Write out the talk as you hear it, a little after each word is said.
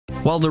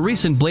While the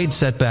recent Blade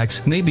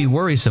setbacks may be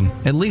worrisome,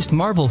 at least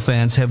Marvel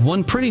fans have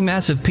one pretty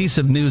massive piece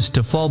of news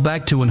to fall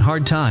back to in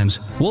hard times.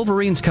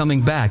 Wolverine's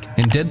coming back,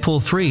 in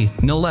Deadpool 3,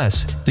 no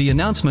less. The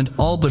announcement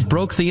all but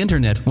broke the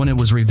internet when it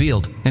was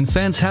revealed, and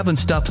fans haven't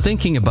stopped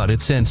thinking about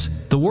it since.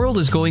 The world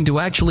is going to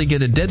actually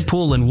get a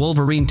Deadpool and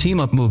Wolverine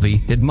team-up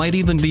movie. It might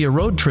even be a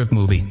road trip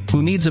movie.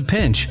 Who needs a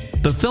pinch?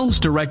 The film's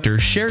director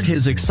shared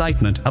his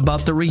excitement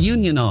about the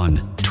reunion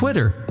on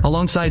Twitter,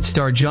 alongside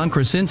star John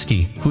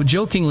Krasinski, who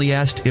jokingly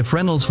asked if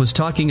Reynolds was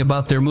talking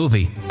about their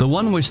movie, the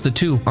one which the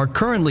two are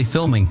currently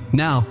filming.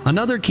 Now,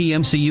 another key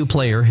MCU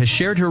player has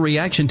shared her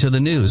reaction to the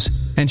news,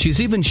 and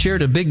she's even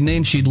shared a big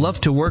name she'd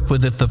love to work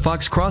with if the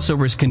Fox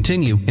crossovers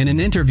continue. In an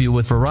interview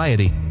with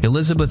Variety,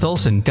 Elizabeth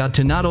Olsen got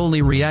to not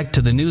only react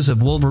to the news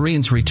of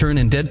Wolverine's return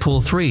in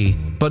Deadpool 3,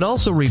 but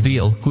also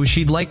reveal who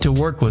she'd like to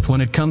work with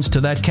when it comes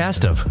to that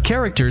cast of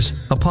characters.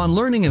 Upon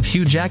learning of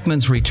Hugh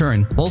Jackman's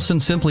return, Olsen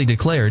simply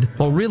declared,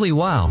 "Oh really,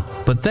 wow."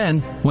 But then,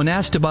 when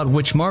asked about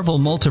which Marvel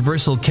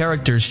multiversal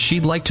characters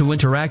she'd like to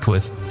interact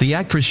with, the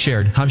actress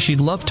shared how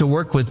she'd love to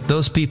work with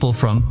those people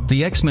from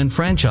the X-Men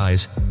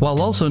franchise,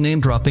 while also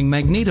name-dropping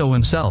Magneto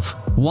himself.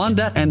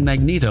 "Wanda and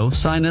Magneto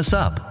sign us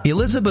up."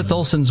 Elizabeth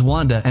Olsen's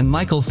Wanda and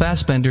Michael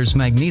Fassbender's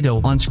Magneto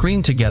on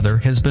screen together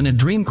has been a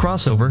dream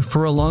crossover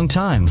for a long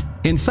time.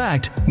 In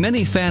fact,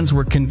 many fans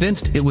were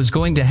convinced it was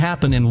going to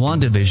happen in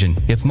WandaVision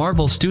if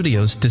Marvel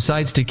Studios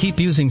decides to keep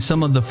using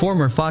some of the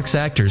former Fox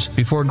actors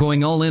before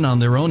going all in on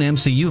their own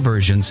MCU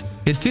versions.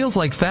 It feels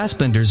like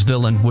Fassbender's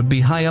villain would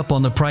be high up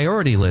on the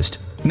priority list.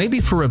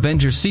 Maybe for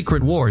Avengers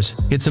Secret Wars.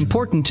 It's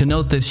important to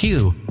note that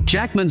Hugh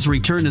Jackman's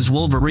return as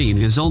Wolverine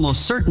is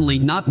almost certainly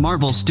not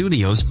Marvel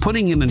Studios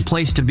putting him in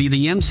place to be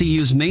the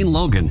MCU's main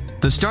Logan.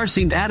 The star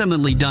seemed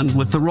adamantly done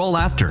with the role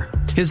after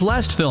his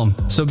last film,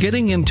 so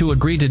getting him to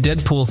agree to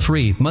Deadpool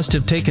 3 must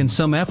have taken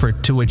some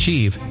effort to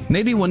achieve.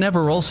 Maybe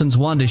whenever Olsen's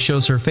Wanda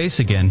shows her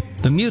face again,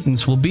 the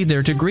mutants will be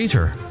there to greet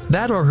her.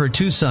 That or her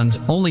two sons,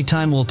 only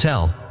time will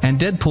tell. And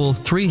Deadpool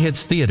 3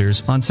 hits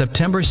theaters on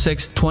September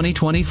 6,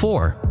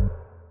 2024.